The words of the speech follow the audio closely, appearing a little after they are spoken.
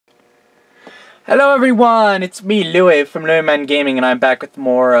Hello everyone, it's me, Louie from L.M.G Gaming, and I'm back with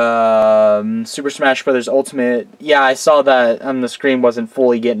more Super Smash Bros. Ultimate. Yeah, I saw that the screen wasn't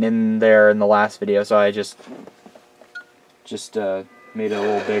fully getting in there in the last video, so I just made it a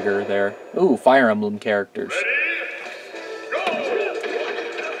little bigger there. Ooh, Fire Emblem characters.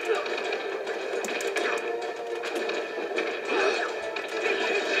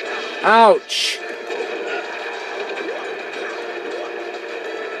 Ouch!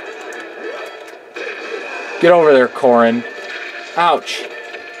 Get over there, Corrin. Ouch.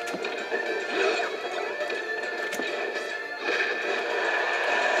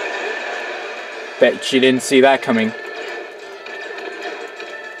 Bet she didn't see that coming.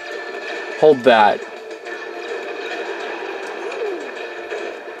 Hold that.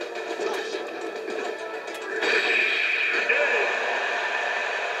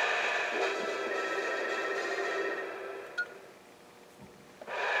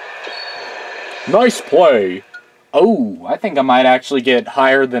 Nice play! Oh, I think I might actually get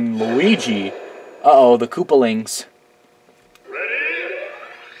higher than Luigi. Uh-oh, the Koopalings. Ready?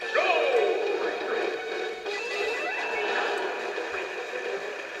 Go!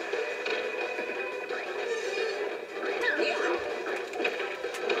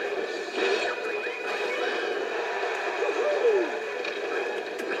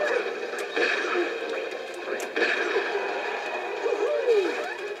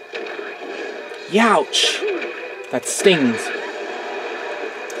 Youch! That stings.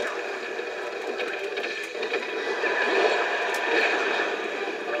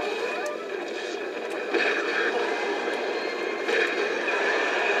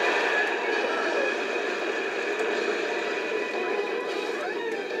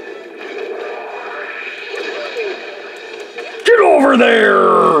 Get over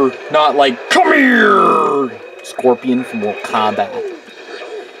there! Not like, come here! Scorpion from Mortal Kombat.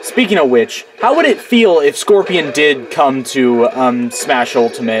 Speaking of which, how would it feel if Scorpion did come to Smash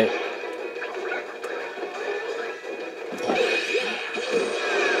Ultimate?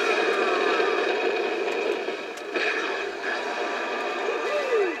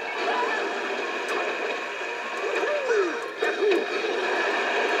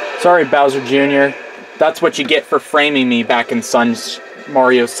 Sorry, Bowser Jr. That's what you get for framing me back in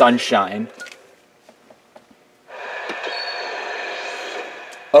Mario Sunshine.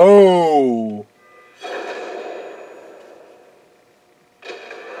 Oh!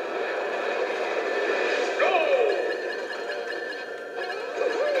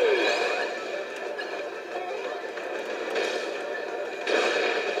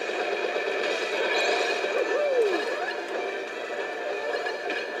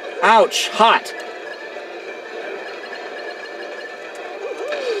 Ouch! Hot!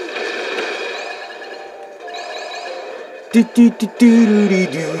 Do do do do do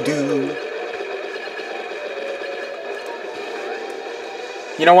do do.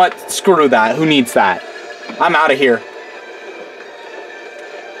 You know what? Screw that. Who needs that? I'm out of here.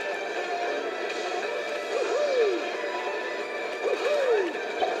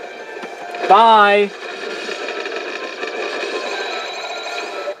 Bye.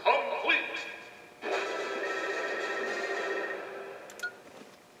 Complete.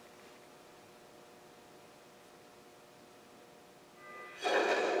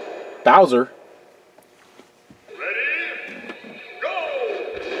 Bowser. Ready? Go!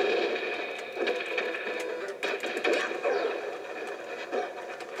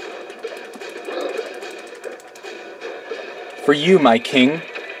 For you, my king.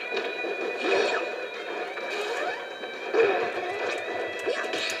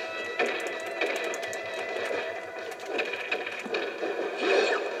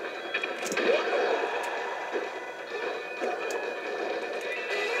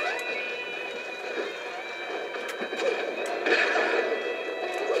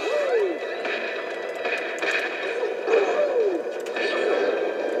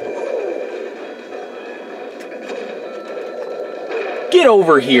 Get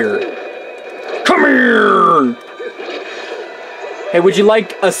over here! Come here! Hey, would you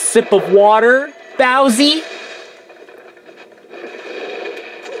like a sip of water, Bowsy?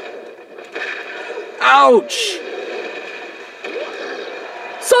 Ouch!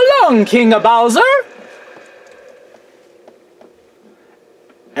 So long, King of Bowser!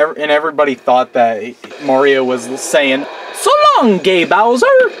 And everybody thought that Mario was saying, so long, gay Bowser!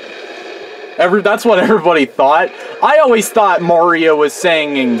 That's what everybody thought. I always thought Mario was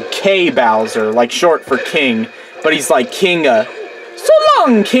saying in K Bowser, like short for king, but he's like Kinga. So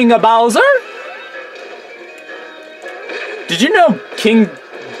long, King of Bowser! Did you know King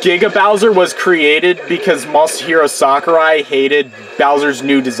Giga Bowser was created because Masahiro Sakurai hated Bowser's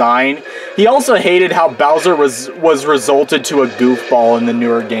new design. He also hated how Bowser was resulted to a goofball in the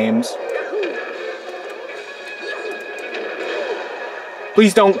newer games.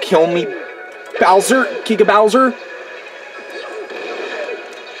 Please don't kill me, Bowser, Giga Bowser.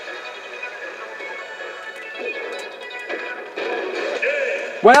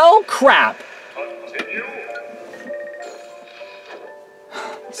 Well, crap. Continue.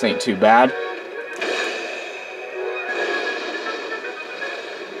 This ain't too bad.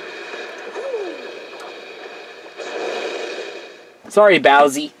 Sorry,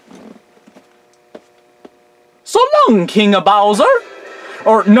 Bowsy. So long, King of Bowser.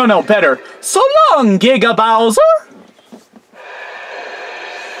 Or, no, better. So long, Giga Bowser.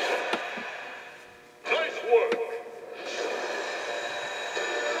 Nice work.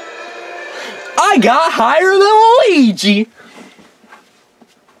 I got higher than Luigi.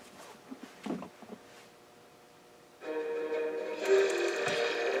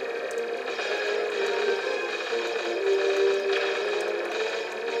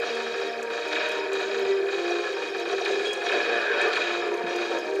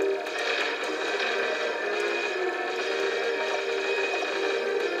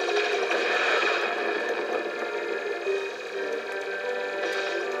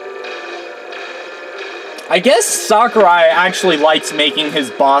 I guess Sakurai actually likes making his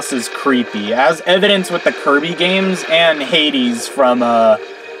bosses creepy, as evidenced with the Kirby games and Hades from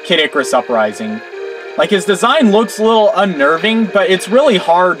Kid Icarus Uprising. Like, his design looks a little unnerving, but it's really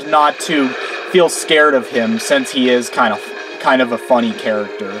hard not to feel scared of him since he is kind of a funny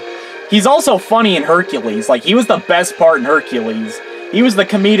character. He's also funny in Hercules. Like, he was the best part in Hercules. He was the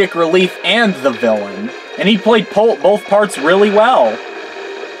comedic relief and the villain, and he played both parts really well.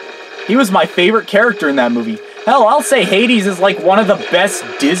 He was my favorite character in that movie. Hell, I'll say Hades is like one of the best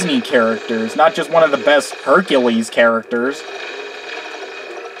Disney characters, not just one of the best Hercules characters.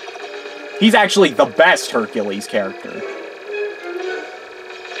 He's actually the best Hercules character.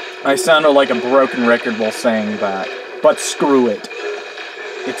 I sounded like a broken record while saying that, but screw it.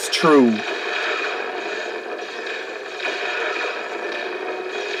 It's true.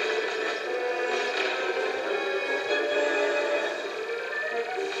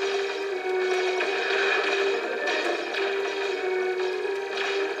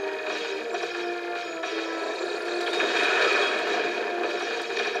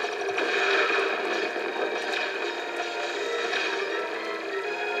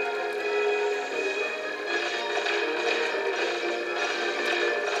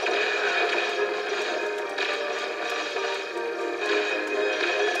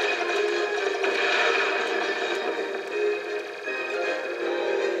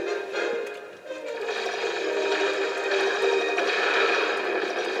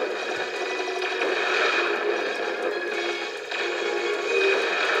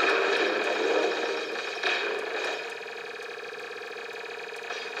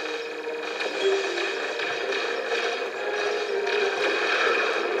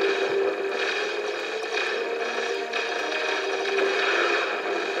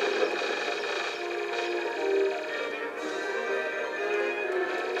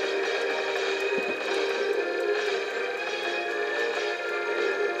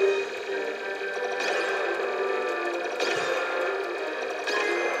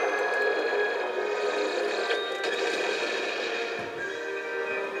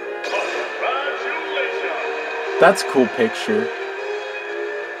 That's a cool picture.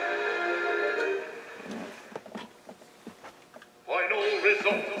 Final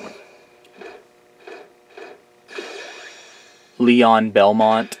results. Leon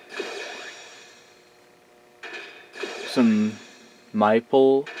Belmont. Some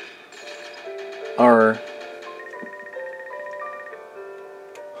Maple. Or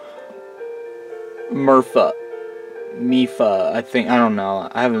Mifa, I think. I don't know.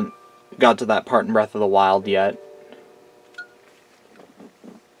 I haven't got to that part in Breath of the Wild yet.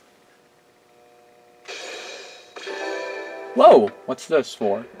 Whoa! What's this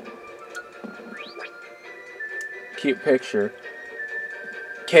for? Cute picture.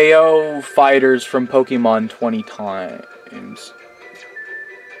 KO fighters from Pokemon 20 times.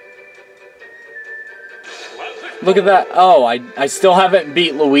 Look at that. Oh, I still haven't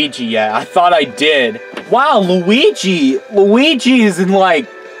beat Luigi yet. I thought I did. Wow, Luigi! Luigi is in, like,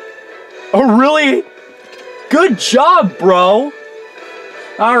 a really good job, bro!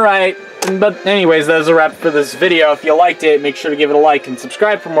 Alright. But anyways, that is a wrap for this video. If you liked it, make sure to give it a like and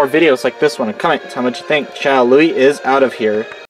subscribe for more videos like this one. And comment, tell me what you think. Ciao, Louie is out of here.